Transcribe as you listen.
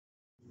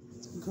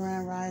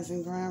Grind,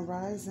 rising, grind,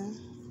 rising.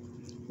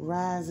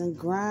 Rise and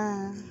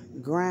grind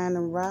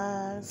and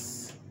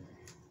rise.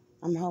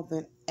 I'm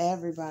hoping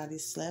everybody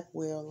slept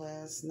well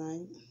last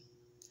night.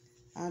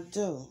 I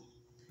do.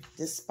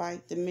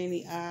 Despite the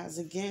many odds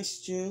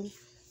against you,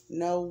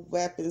 no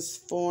weapons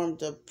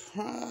formed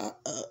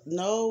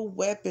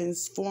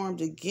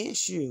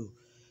against you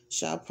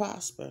shall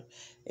prosper.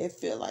 It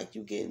feel like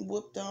you getting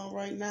whooped on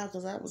right now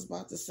because I was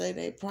about to say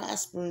they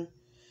prospering.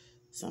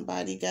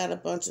 Somebody got a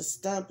bunch of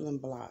stumbling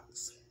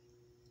blocks.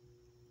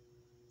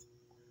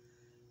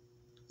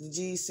 The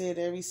G said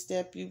every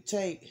step you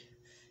take,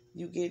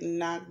 you get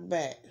knocked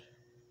back.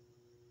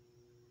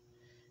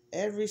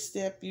 Every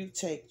step you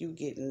take, you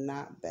get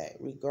knocked back,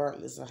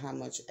 regardless of how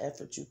much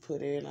effort you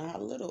put in or how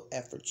little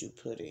effort you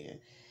put in.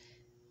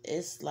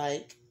 It's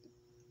like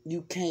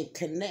you can't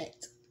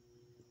connect.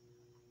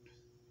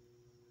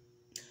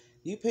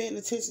 You paying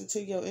attention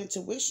to your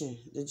intuition,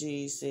 the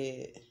G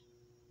said.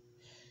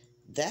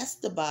 That's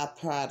the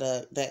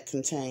byproduct that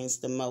contains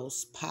the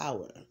most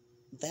power.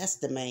 That's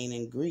the main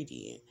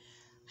ingredient.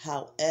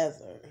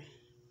 However,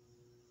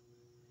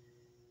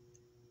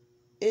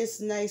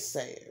 it's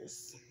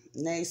naysayers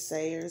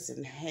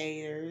and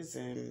haters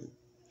and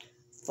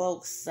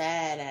folks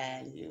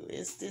side-eyeing you.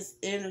 It's this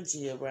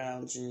energy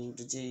around you,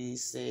 the G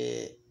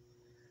said,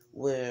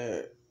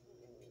 where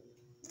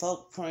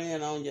folk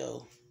preying on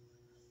your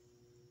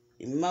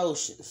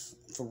emotions,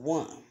 for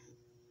one.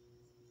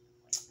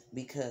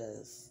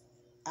 Because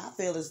I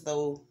feel as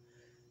though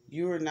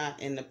you're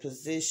not in a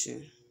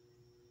position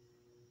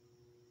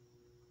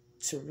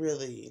to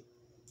really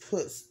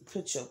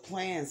put your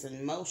plans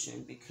in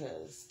motion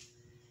because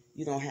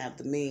you don't have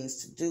the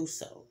means to do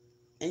so.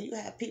 And you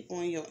have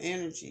people in your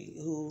energy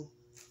who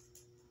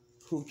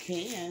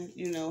can,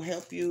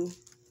 help you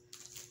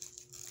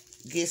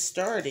get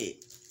started,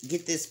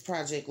 get this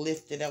project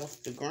lifted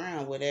off the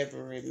ground,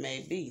 whatever it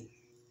may be.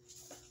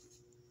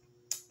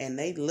 And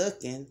they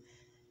looking,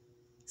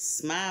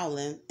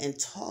 smiling, and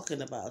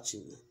talking about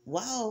you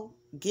while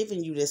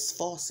giving you this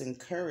false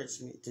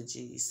encouragement, the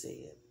G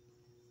said.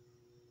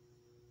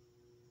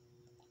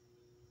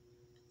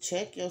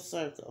 Check your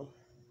circle.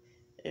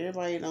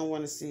 Everybody don't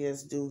want to see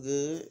us do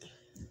good.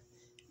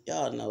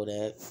 Y'all know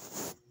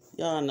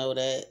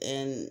that.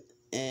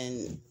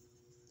 And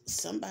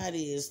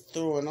somebody is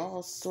throwing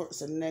all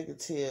sorts of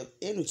negative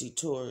energy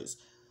towards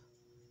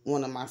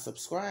one of my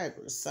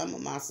subscribers. Some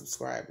of my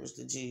subscribers,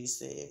 the G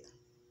said.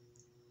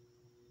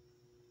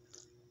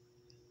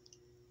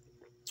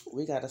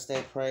 We got to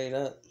stay prayed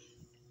up.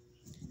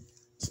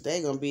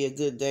 Today going to be a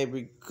good day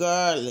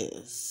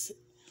regardless.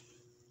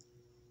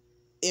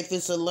 If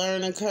it's a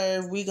learning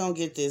curve, we going to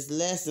get this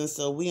lesson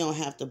so we don't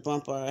have to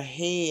bump our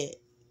head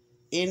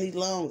any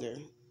longer.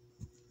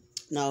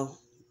 No.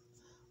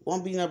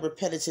 Won't be no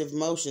repetitive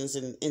motions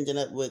and ending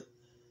up with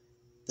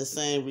the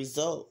same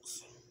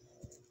results.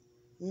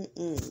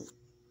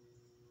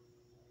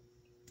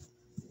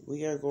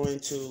 We are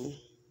going to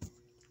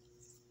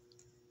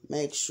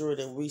make sure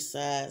that we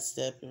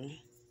sidestepping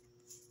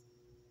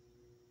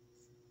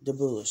the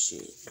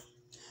bullshit.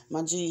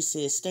 My G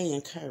said, stay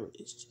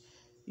encouraged.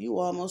 You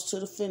almost to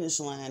the finish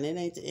line. It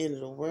ain't the end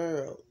of the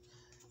world.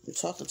 I'm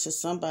talking to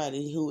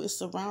somebody who is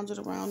surrounded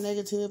around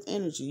negative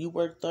energy. You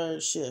work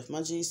third shift.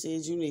 My G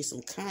says you need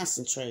some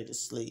concentrated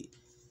sleep.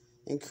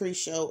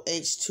 Increase your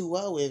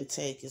H2O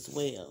intake as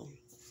well.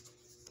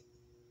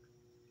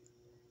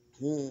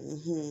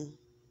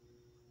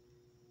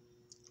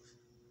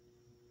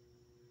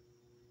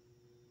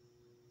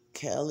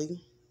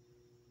 Kelly.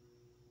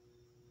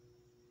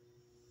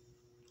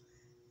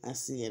 I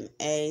see an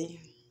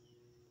A.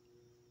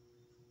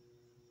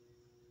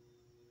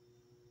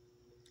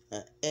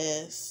 A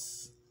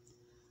S.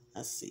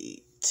 I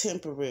see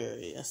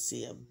temporary. I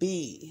see a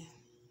B.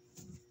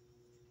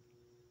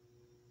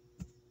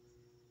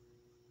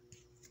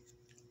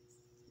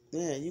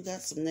 Yeah, you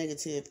got some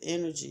negative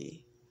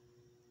energy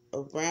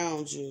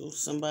around you.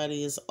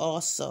 Somebody is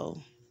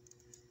also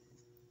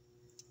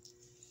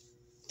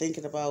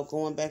thinking about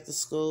going back to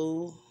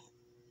school,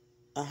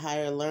 a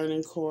higher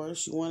learning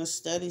course. You want to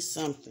study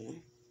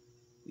something.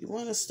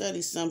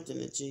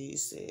 The G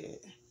said.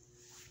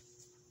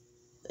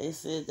 They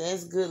said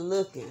that's good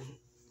looking.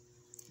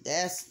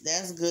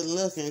 That's good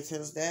looking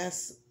because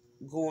that's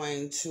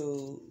going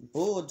to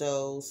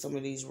bulldoze some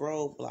of these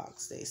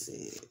roadblocks, they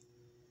said.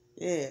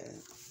 Yeah,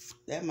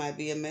 that might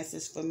be a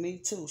message for me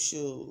too,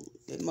 shoot.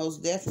 It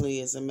most definitely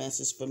is a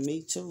message for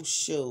me too,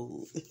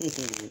 shoot.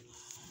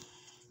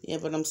 Yeah,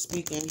 but I'm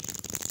speaking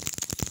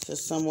to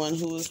someone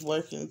who is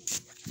working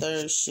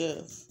third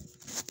shift.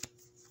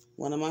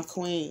 One of my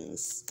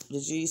queens.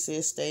 The G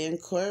says, stay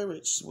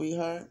encouraged,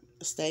 sweetheart.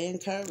 Stay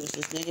encouraged.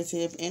 This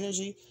negative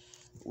energy,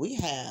 we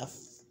have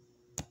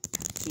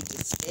to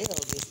dispel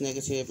this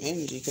negative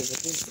energy because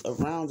if it's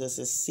around us,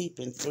 it's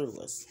seeping through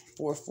us.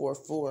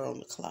 444 on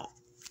the clock.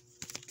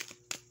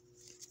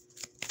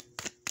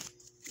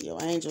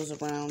 Your angels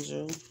around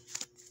you,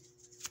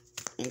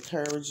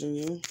 encouraging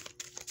you.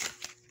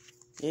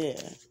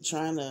 Yeah,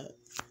 trying to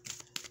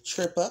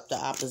trip up the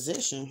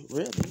opposition,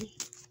 really.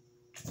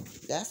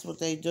 That's what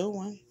they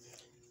doing.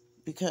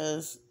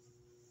 Because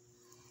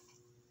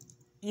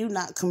you're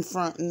not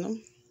confronting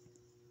them.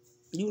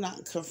 You're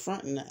not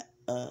confronting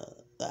the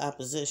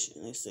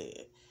opposition, they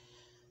said.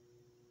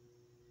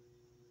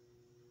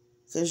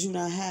 Because you're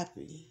not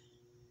happy.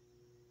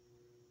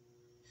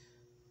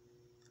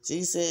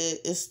 She said,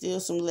 it's still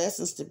some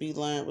lessons to be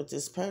learned with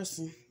this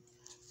person.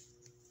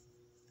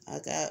 I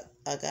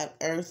got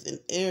earth and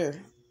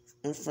air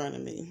in front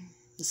of me.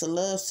 It's a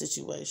love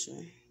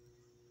situation.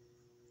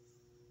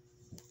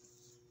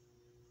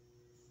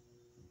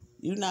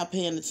 You're not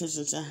paying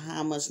attention to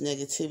how much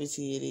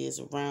negativity it is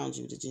around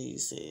you, the G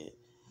said.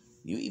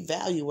 You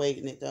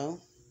evaluating it, though.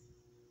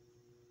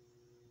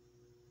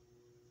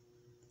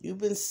 You've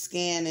been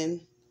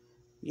scanning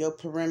your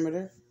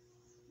perimeter.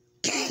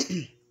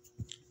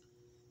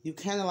 You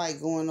kind of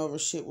like going over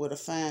shit with a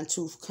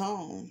fine-tooth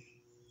comb.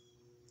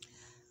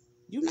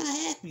 You're not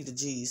happy, the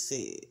G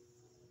said.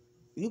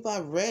 You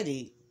about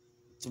ready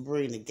to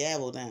bring the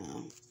gavel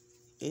down.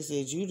 They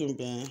said you done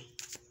been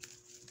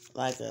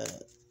like a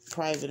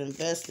private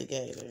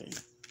investigator.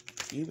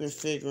 You've been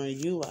figuring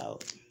you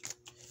out.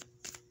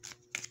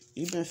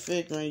 You've been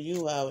figuring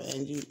you out,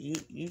 and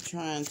you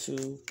trying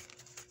to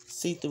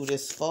see through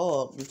this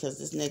fog because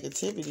this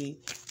negativity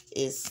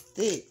is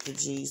thick, the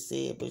G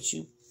said, but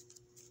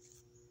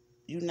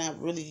you're not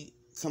really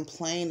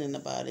complaining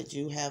about it.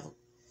 You have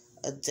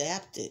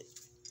adapted.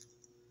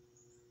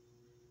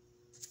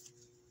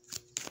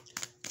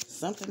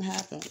 Something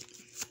happened.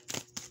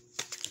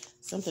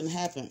 Something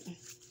happened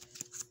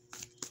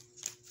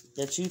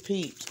that you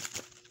peeped,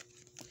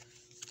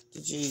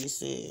 the G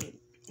said.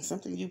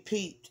 Something you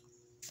peeped.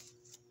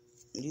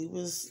 You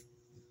was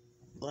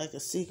like a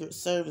Secret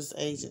Service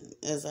agent,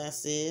 as I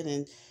said,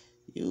 and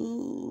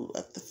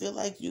I feel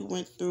like you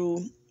went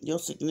through your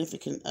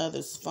significant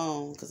other's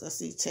phone, because I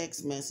see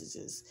text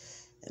messages,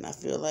 and I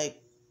feel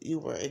like you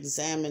were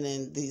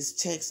examining these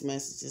text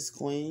messages,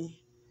 Queen.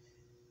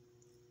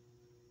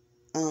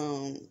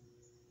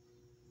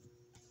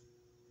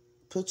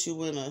 Put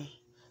you in a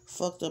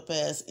fucked up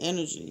ass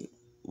energy,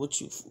 what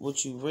you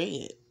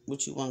read,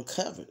 what you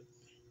uncovered.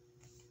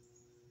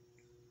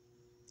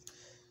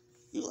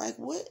 You like,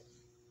 what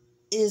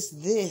is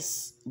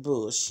this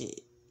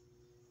bullshit?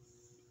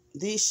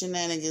 These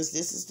shenanigans,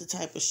 this is the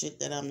type of shit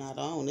that I'm not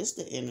on. This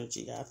is the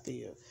energy I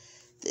feel.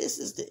 This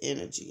is the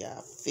energy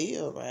I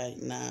feel right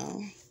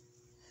now.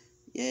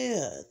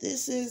 Yeah,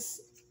 this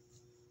is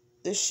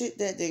the shit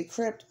that then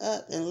crept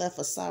up and left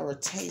a sour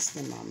taste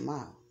in my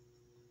mouth.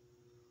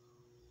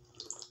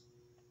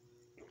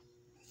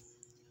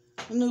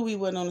 I knew we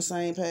wasn't on the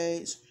same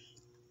page.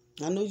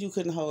 I knew you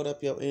couldn't hold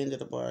up your end of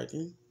the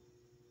bargain.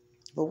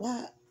 But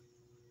why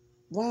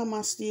am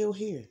I still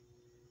here?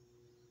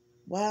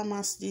 Why am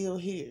I still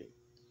here?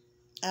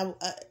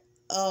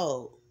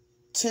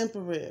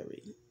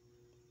 Temporary.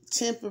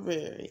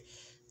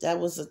 That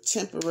was a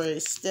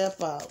temporary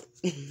step out.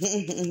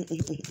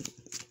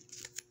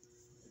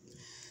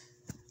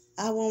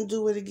 I won't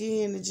do it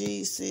again, the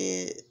G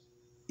said.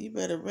 You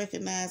better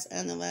recognize,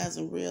 analyze,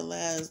 and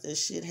realize that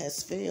shit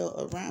has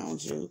failed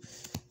around you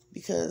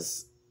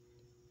because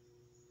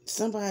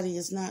somebody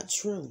is not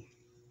true.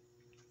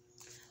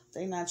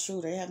 They not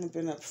true. They haven't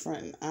been upfront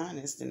and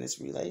honest in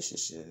this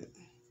relationship.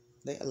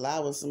 They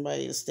allowing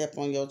somebody to step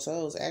on your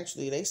toes.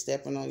 Actually, they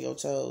stepping on your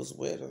toes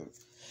with them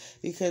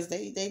because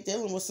they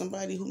dealing with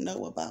somebody who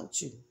know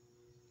about you.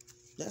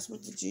 That's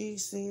what the G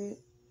said.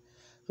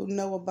 Who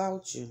know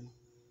about you.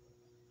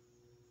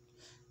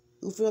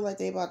 Who feel like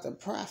they about to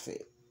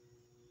profit.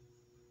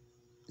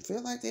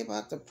 Feel like they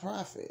about to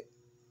profit.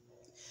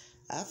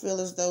 I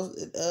feel as though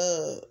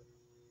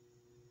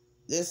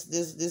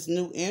this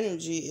new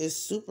energy is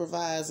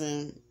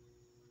supervising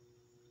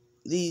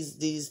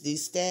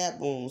these stab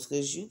wounds,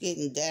 because you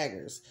getting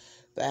daggers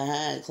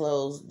behind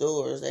closed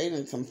doors. They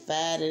done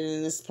confided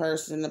in this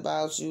person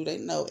about you. They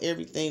know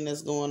everything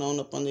that's going on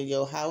up under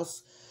your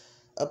house,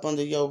 up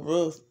under your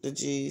roof, the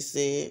G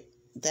said.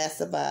 That's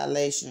a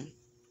violation.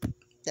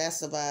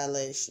 That's a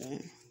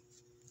violation.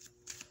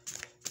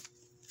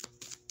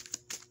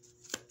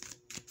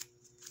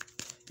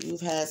 You've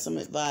had some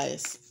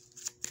advice.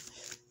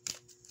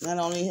 Not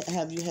only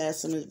have you had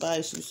some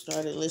advice, you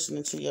started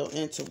listening to your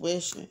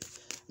intuition.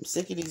 I'm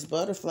sick of these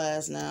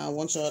butterflies now. I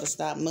want y'all to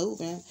stop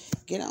moving.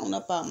 Get on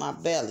up out my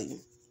belly.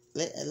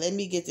 Let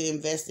me get to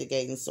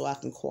investigating so I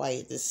can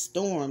quiet this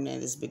storm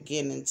that is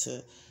beginning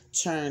to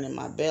churn in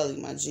my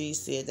belly. My G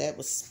said that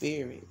was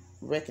spirit.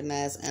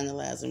 Recognize,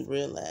 analyze, and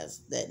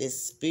realize that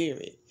it's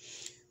spirit.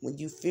 When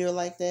you feel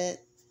like that,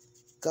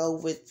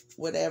 go with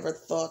whatever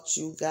thought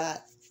you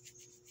got.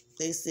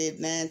 They said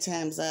 9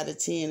 times out of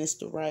 10, it's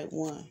the right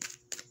one.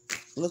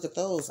 Look at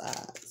those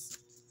eyes.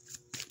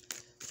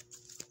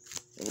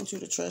 They want you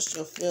to trust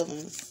your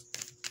feelings.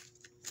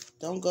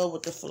 Don't go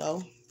with the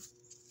flow.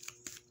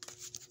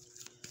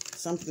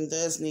 Something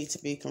does need to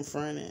be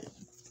confronted.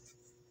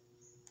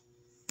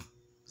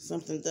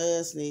 Something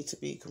does need to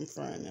be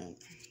confronted.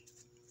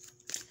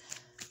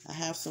 I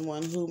have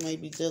someone who may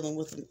be dealing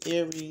with an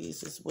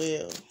Aries as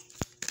well.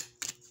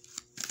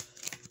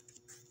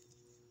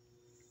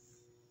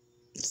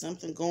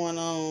 Something going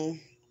on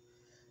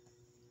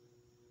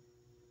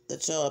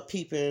that y'all are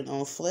peeping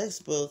on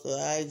Flexbook or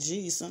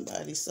IG,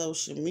 somebody's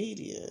social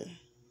media.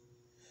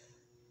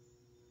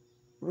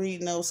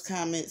 Reading those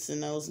comments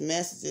and those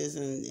messages,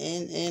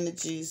 and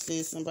energy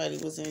says somebody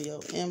was in your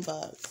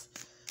inbox.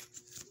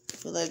 I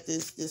feel like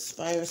this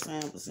fire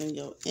sign was in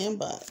your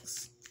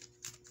inbox.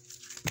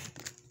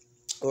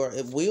 Or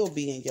it will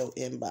be in your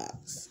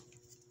inbox.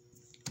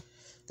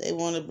 They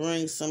want to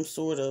bring some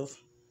sort of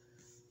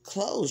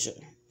closure.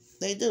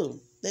 They do.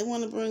 They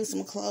want to bring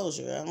some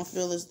closure. I don't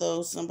feel as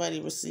though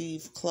somebody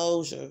received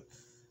closure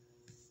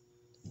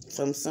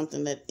from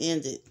something that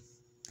ended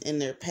in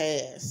their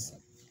past.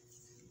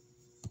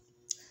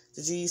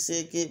 The G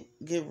said,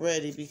 get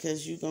ready,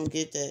 because you're going to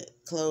get that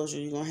closure.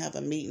 You're going to have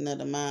a meeting of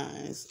the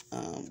minds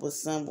with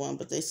someone,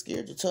 but they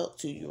scared to talk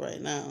to you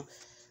right now.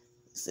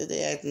 Said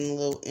they acting a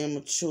little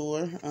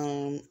immature.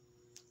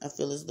 I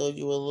feel as though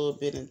you were a little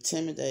bit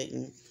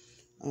intimidating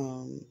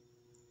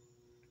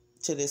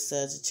to this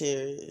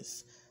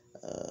Sagittarius.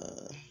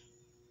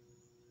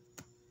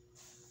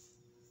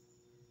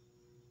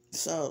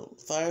 So,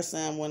 fire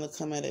sign want to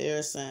come at an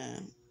air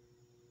sign,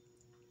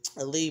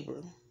 a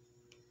Libra.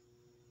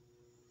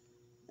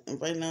 And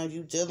right now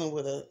you dealing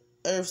with a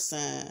earth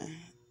sign.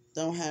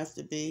 Don't have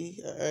to be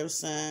an earth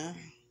sign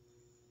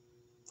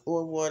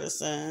or water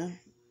sign.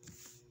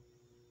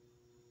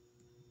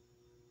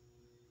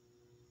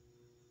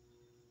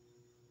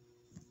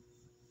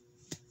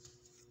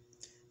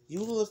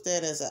 You looked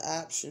at as an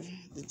option,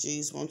 the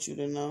G's want you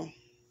to know.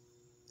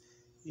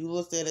 You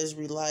looked at as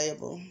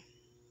reliable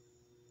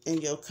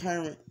in your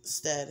current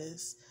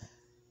status,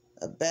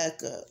 a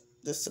backup,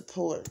 the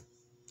support.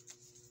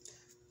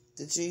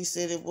 The G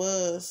said it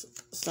was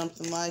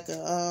something like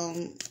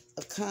a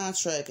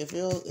contract.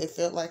 It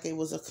felt like it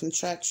was a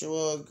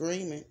contractual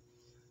agreement,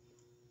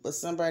 but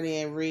somebody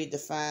ain't read the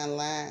fine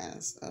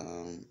lines.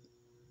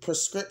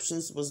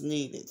 Prescriptions was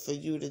needed for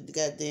you to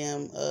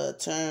goddamn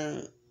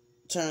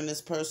turn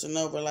this person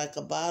over like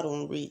a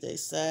bottle and read their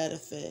side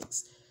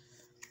effects.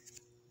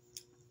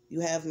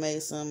 You have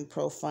made some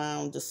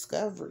profound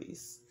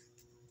discoveries.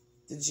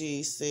 The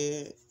G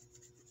said,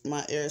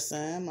 my air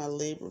sign, my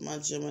Libra, my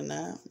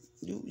Gemini,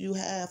 you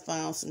have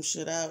found some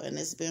shit out, and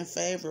it's been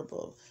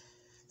favorable.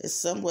 It's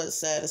somewhat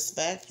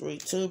satisfactory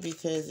too,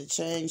 because it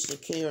changed your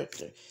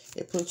character.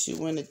 It puts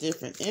you in a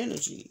different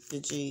energy, the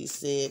G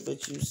said,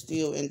 but you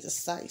still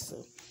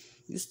indecisive.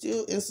 You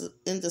still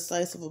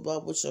indecisive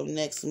about what your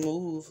next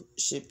move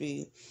should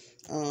be.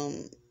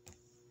 You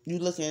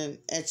looking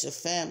at your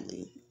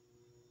family.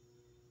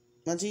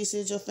 My G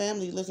said your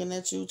family looking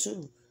at you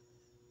too.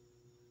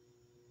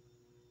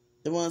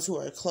 The ones who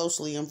are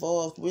closely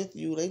involved with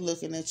you, they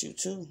looking at you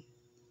too.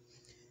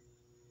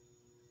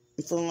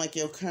 I'm feeling like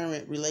your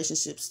current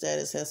relationship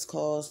status has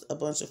caused a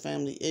bunch of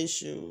family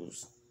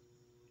issues.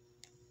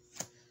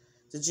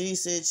 The G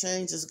said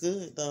change is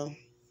good though.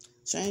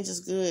 Change is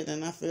good,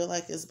 and I feel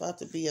like it's about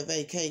to be a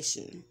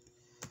vacation.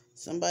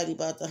 Somebody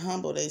about to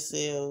humble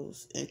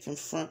themselves and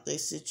confront their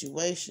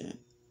situation.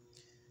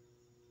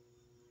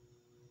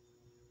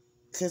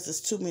 Because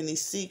there's too many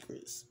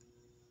secrets.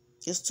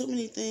 There's too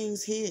many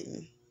things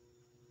hidden.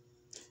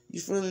 You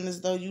feeling as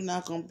though you're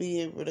not going to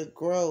be able to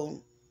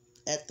grow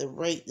at the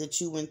rate that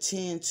you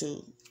intend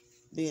to,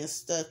 being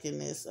stuck in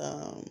this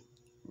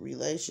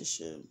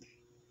relationship.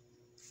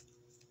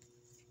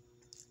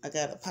 I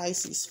got a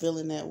Pisces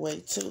feeling that way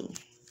too.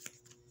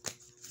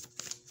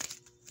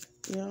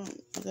 Yeah,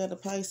 I got a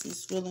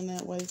Pisces feeling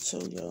that way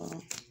too,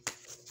 y'all.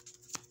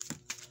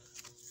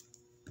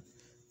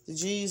 The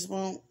G's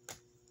want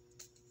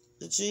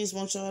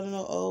y'all to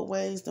know old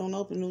ways don't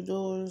open new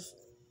doors.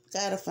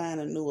 Gotta find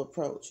a new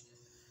approach.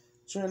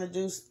 You're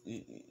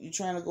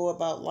trying to go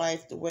about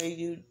life the way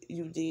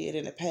you did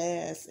in the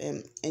past,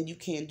 and you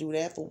can't do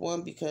that, for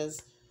one,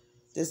 because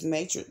this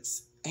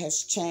matrix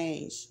has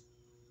changed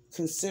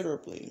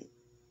considerably.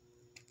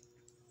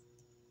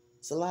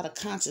 It's a lot of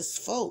conscious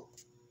folk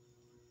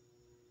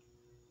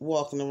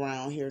walking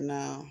around here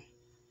now.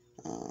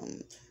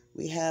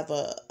 We have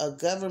a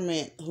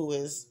government who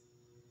is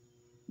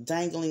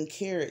dangling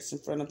carrots in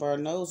front of our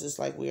noses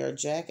like we are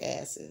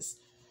jackasses.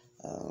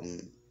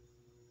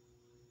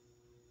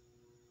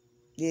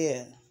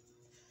 Yeah.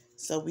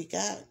 So we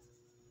got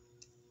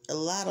a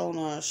lot on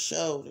our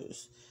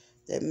shoulders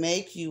that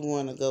make you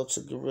want to go to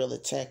guerrilla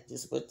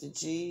tactics. But the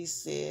G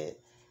said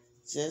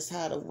just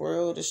how the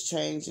world is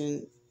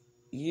changing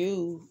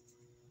you,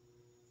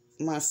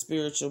 my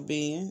spiritual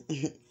being,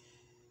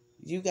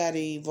 you got to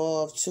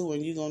evolve too,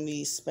 and you're going to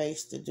need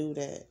space to do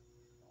that.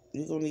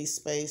 You're going to need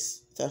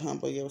space to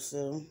humble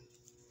yourself.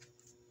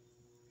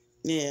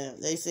 Yeah,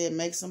 they said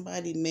make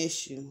somebody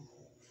miss you.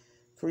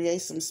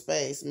 Create some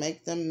space.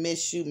 Make them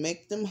miss you.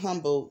 Make them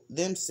humble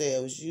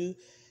themselves. You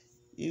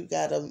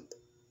got to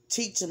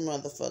teach a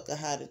motherfucker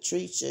how to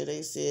treat you.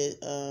 They said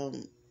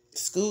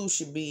school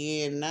should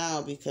be in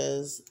now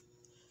because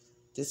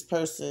this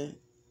person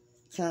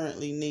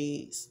currently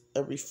needs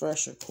a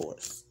refresher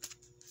course.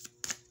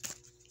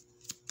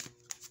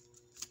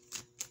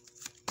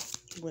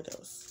 What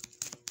else?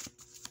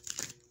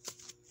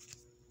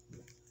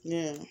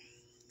 Yeah.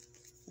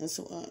 That's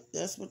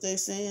what they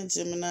saying,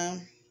 Gemini,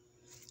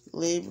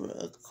 Libra,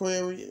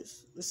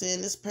 Aquarius. They're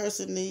saying this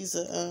person needs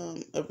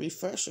a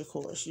refresher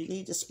course. You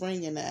need to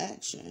spring into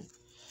action.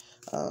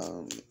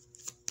 Um,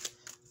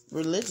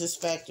 Religious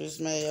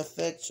factors may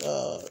affect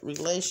your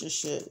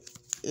relationship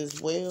as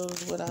well,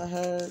 is what I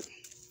heard.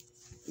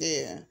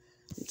 Yeah.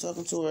 I'm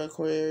talking to an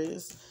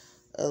Aquarius,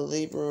 a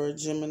Libra, or a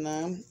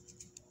Gemini.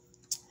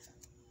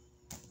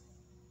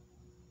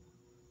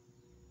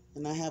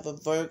 And I have a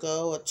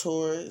Virgo, a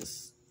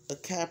Taurus, a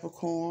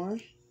Capricorn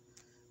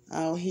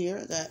out here.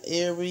 I got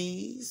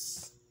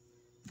Aries.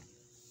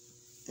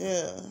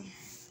 Yeah.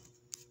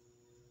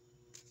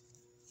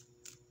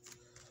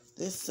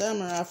 This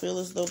summer, I feel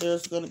as though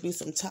there's going to be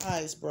some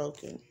ties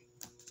broken.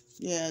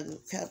 Yeah, the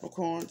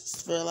Capricorn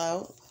just fell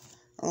out.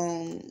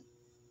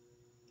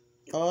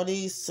 All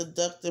these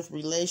seductive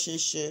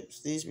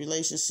relationships, these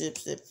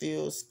relationships that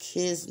feels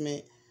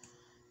kismet,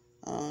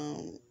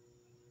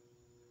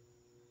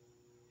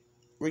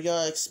 where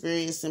y'all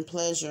experiencing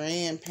pleasure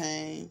and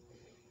pain.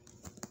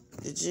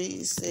 The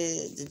G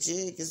said the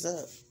jig is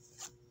up.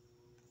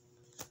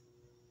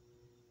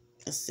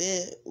 I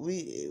said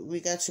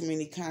we got too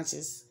many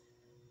conscious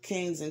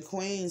kings and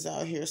queens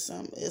out here. It's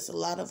a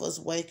lot of us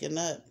waking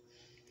up,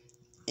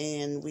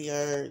 and we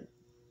are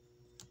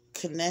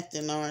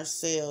connecting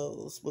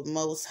ourselves with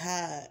Most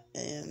High,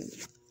 and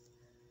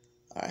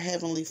our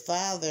Heavenly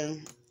Father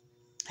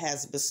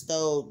has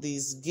bestowed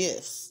these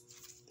gifts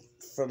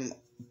from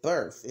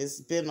birth. It's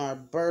been our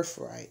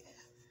birthright.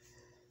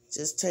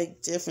 Just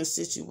take different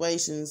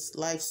situations,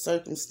 life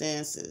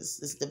circumstances.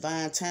 It's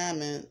divine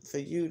timing for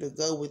you to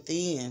go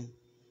within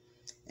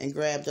and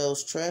grab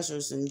those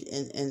treasures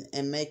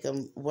and make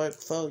them work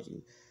for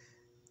you.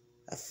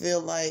 I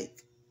feel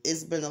like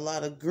it's been a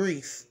lot of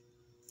grief.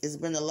 It's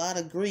been a lot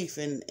of grief,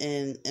 and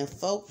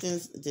folk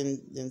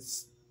then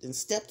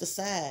stepped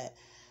aside.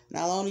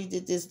 Not only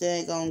did this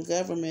daggone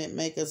government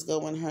make us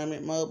go in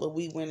hermit mode, but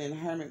we went in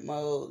hermit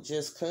mode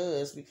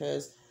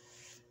because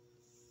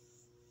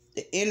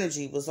the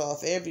energy was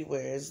off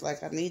everywhere. It's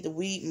like, I need to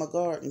weed my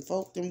garden.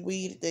 Folk them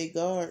weeded their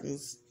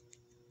gardens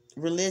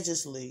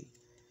religiously,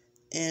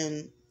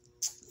 and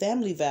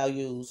family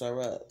values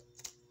are up.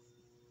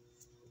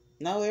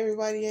 No,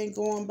 everybody ain't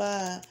going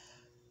by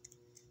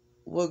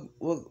what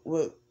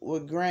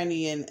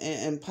Granny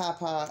and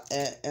Papa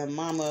and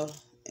Mama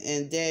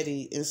and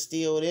Daddy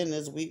instilled in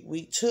us.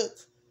 We took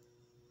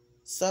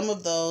some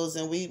of those,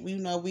 and we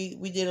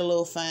did a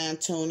little fine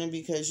tuning,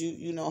 because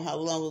you know how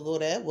long ago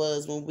that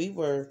was when we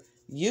were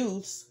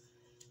youths,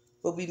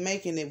 but we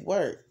making it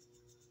work,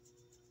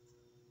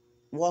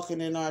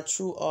 walking in our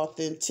true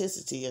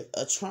authenticity,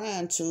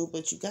 trying to,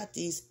 but you got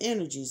these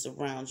energies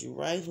around you,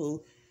 right,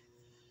 who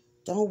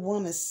don't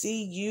want to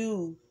see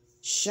you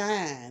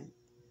shine.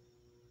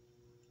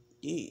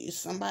 You're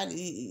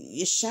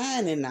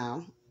shining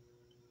now.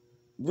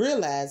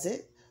 Realize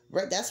it.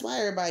 Right? That's why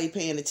everybody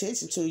paying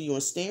attention to you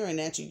and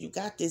staring at you. You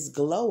got this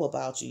glow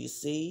about you, you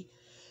see.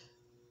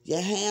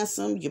 You're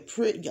handsome, you're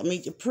pretty.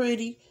 You're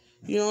pretty.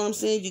 You know what I'm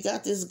saying? You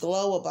got this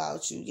glow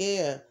about you.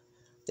 Yeah.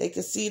 They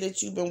can see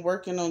that you've been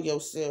working on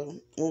yourself.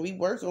 When we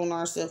work on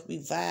ourselves, we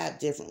vibe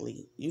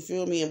differently. You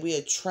feel me? And we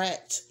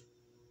attract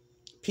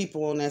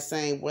people on that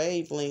same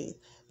wavelength.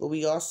 But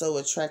we also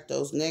attract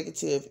those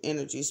negative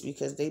energies,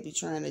 because they be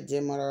trying to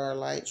dim our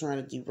light,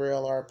 trying to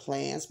derail our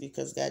plans,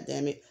 because,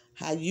 goddamn it,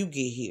 how you get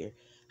here?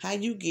 How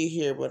you get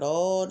here with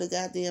all the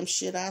goddamn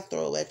shit I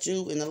throw at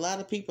you? And a lot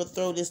of people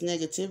throw this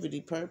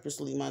negativity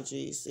purposely, my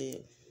G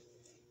said.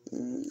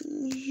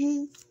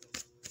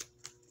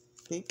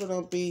 People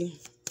don't be,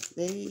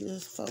 they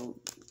just folk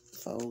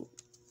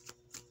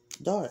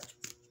dark.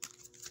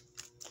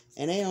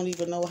 And they don't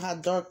even know how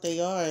dark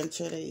they are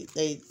until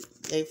they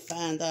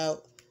find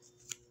out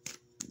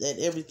that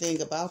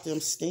everything about them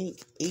stink,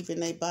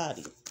 even their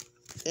body.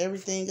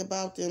 Everything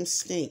about them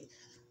stink.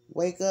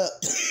 Wake up.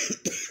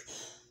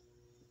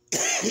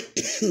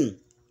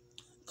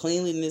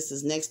 Cleanliness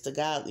is next to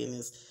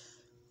godliness.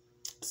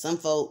 Some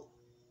folk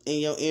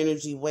in your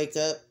energy wake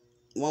up,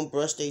 won't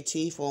brush their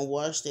teeth, won't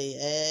wash their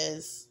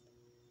ass,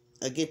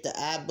 or get the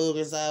eye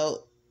boogers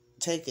out,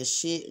 take a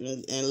shit,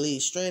 and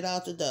leave straight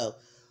out the door.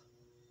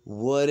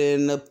 What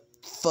in the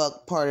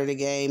fuck part of the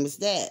game is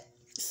that?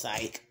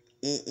 Psych.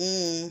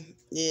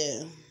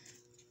 Yeah.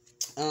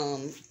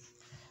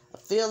 I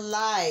feel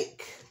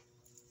like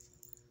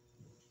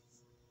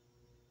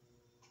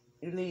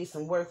you need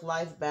some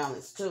work-life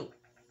balance too.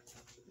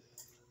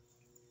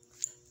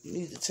 You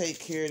need to take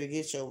care to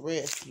get your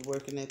rest. You're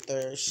working that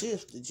third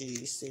shift, the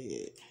G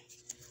said.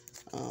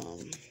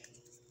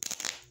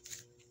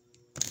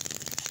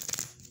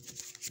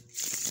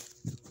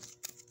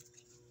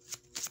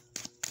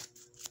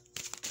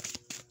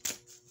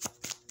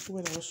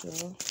 What else,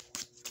 y'all?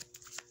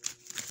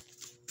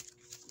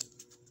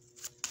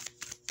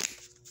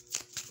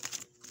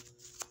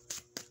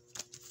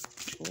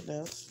 What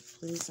else?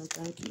 Please and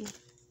thank you.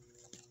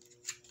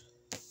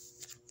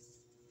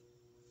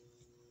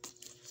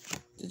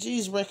 The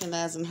G's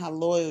recognizing how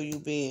loyal you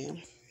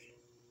been.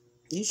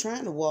 You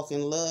trying to walk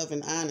in love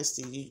and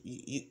honesty.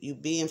 You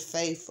being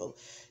faithful.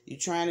 You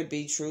trying to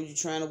be true. You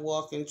trying to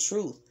walk in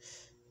truth.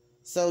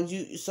 So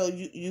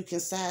you can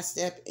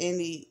sidestep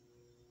any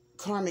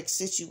karmic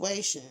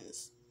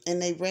situations,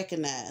 and they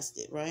recognized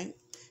it, right?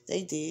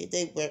 They did.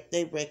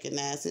 They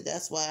recognized it.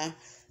 That's why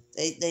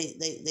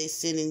they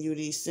sending you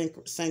these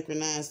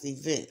synchronized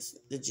events.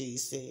 The G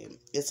said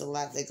it's a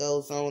lot that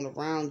goes on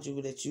around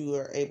you that you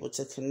are able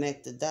to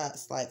connect the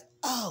dots. Like,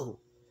 oh,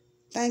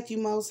 thank you,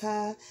 Most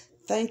High.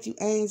 Thank you,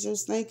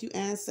 angels. Thank you,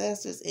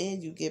 ancestors.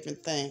 And you giving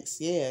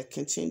thanks. Yeah,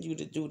 continue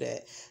to do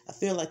that. I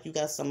feel like you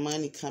got some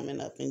money coming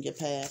up in your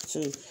path,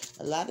 too.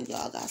 A lot of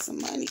y'all got some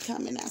money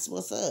coming. That's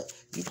what's up.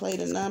 You play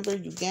the number,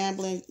 you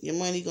gambling, your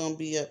money going to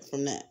be up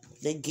from that.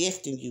 They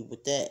gifting you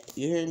with that.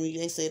 You hear me?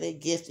 They say they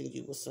gifting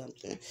you with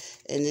something.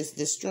 And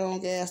this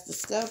strong-ass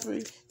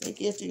discovery, they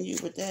gifting you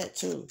with that,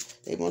 too.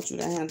 They want you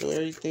to handle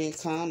everything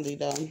calmly,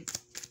 though.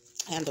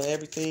 Handle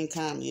everything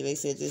calmly. They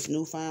said this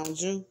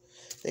newfound you,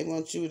 they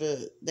want you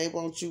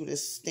to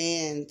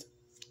stand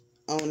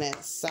on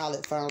that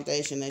solid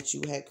foundation that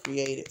you had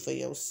created for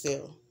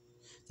yourself.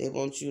 They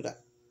want you to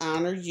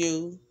honor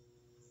you,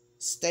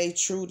 stay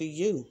true to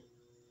you.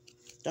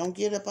 Don't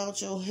get up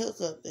out your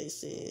hookup, they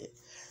said.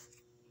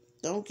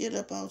 Don't get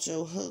up out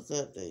your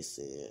hookup, they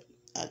said.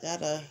 I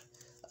got a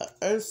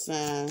earth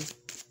sign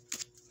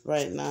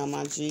right now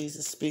my G's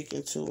is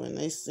speaking to, and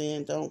they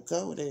saying don't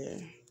go there.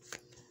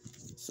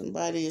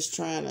 Somebody is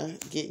trying to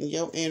get in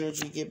your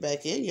energy, get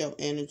back in your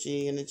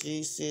energy, and the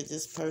G said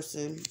this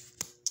person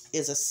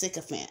is a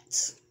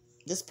sycophant.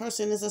 This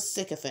person is a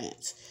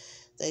sycophant.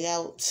 They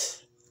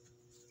out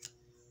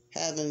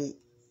having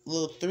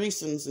little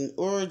threesomes and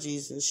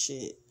orgies and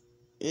shit.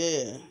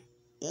 Yeah,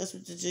 that's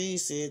what the G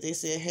said. They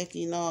said,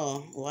 hecky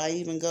no, why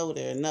even go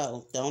there?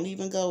 No, don't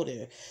even go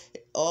there.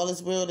 All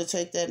is well to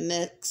take that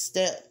next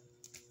step.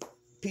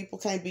 People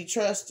can't be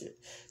trusted.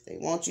 They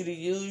want you to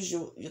use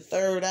your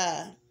third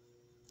eye.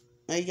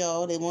 Hey,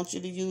 y'all, they want you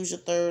to use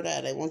your third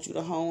eye. They want you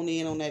to hone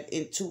in on that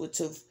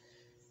intuitive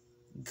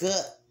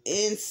gut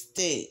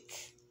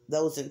instinct.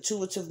 Those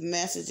intuitive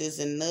messages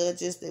and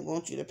nudges, they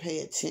want you to pay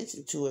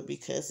attention to it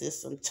because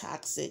it's some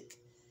toxic,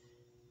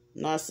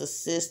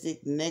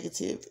 narcissistic,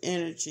 negative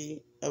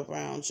energy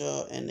around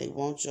y'all, and they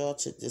want y'all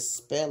to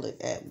dispel it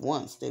at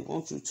once. They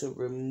want you to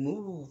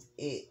remove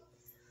it.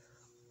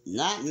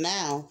 Not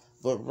now,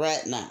 but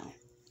right now.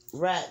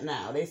 Right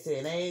now. They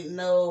said ain't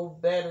no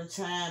better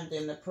time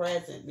than the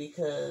present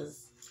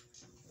because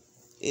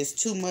it's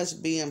too much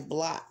being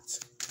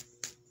blocked.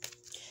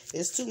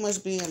 It's too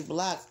much being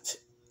blocked.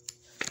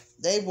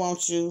 They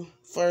want you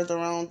further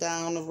on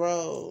down the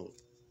road.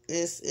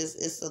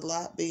 It's a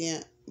lot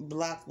being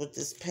blocked with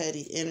this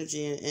petty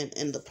energy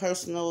in the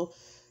personal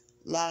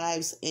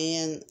lives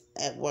and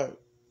at work.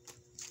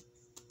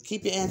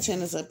 Keep your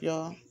antennas up,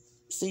 y'all.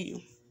 See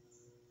you.